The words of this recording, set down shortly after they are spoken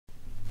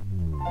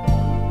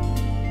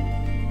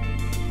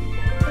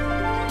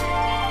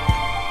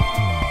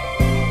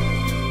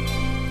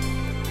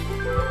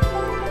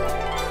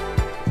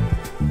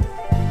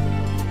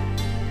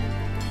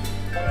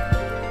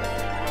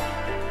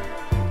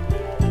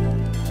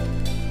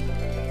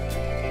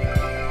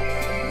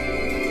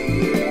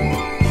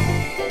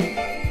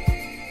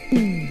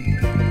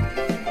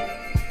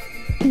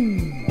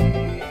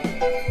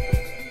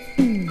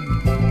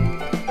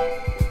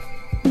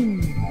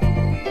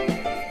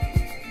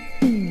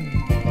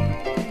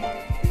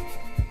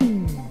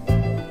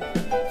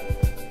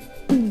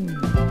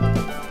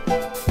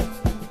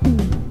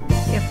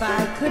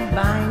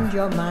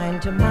your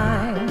mind to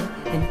mine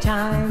in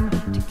time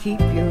to keep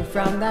you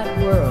from that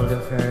world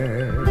of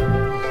hers.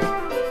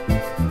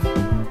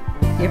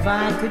 If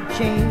I could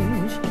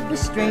change the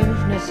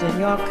strangeness in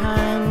your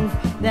kind,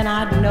 then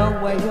I'd know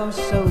where your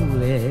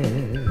soul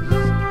is.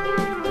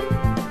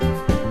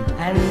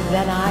 And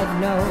then I'd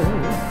know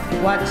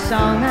what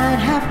song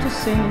I'd have to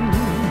sing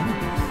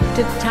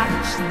to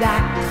touch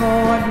that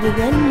chord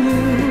within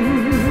you.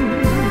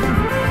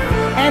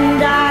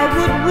 And I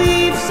would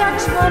weave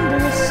such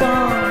wondrous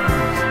songs,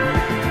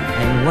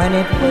 and when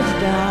it was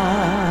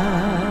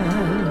done,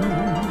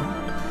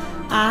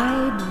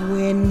 I'd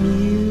win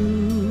you.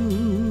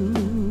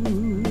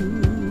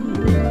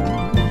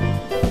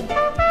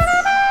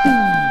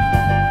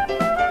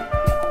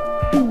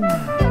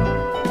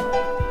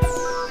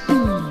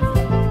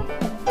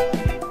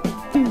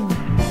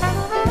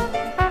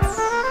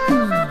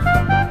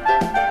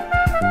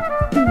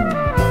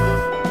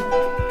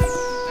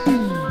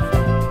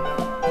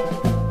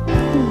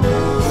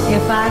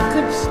 If I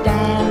could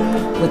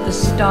stand with the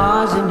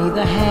stars in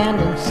either hand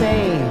and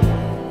say,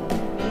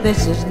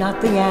 this is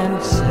not the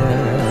answer.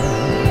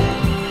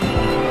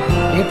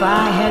 If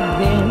I had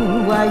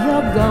been where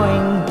you're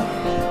going,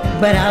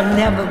 but I'll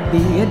never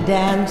be a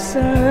dancer.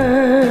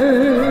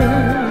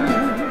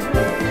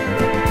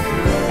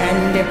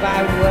 And if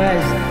I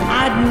was,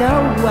 I'd know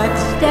what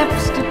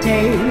steps to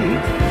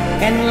take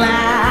and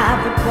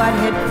laugh at what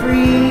had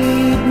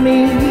freed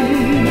me.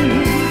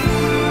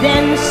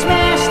 Then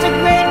smash the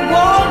great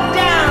wall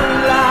down,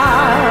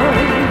 love.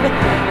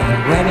 And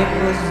when it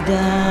was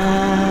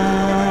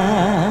done,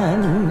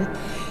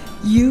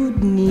 you'd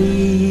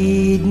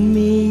need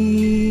me.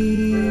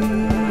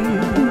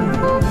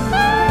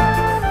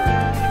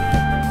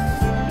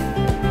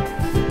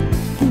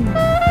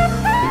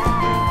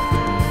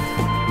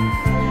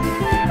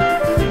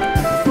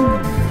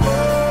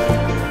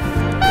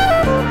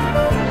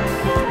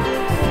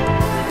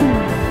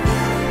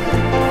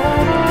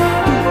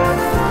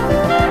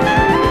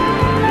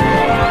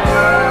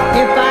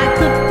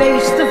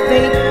 The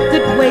fate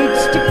that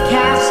waits to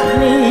cast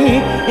me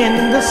in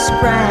the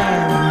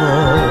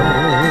scramble,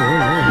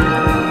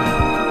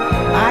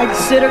 I'd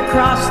sit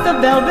across the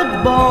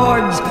velvet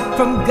boards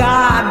from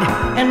God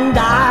and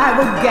I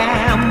would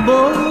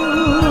gamble.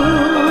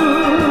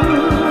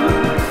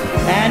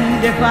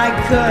 And if I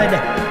could,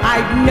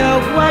 I'd know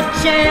what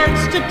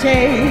chance to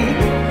take,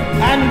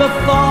 and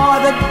before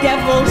the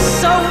devil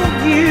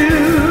sold you,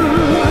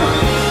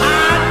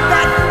 I'd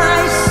bet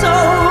my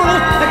soul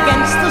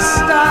against the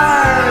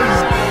stars.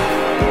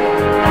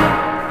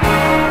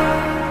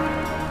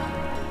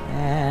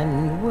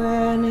 And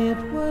when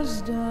it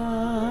was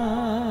done,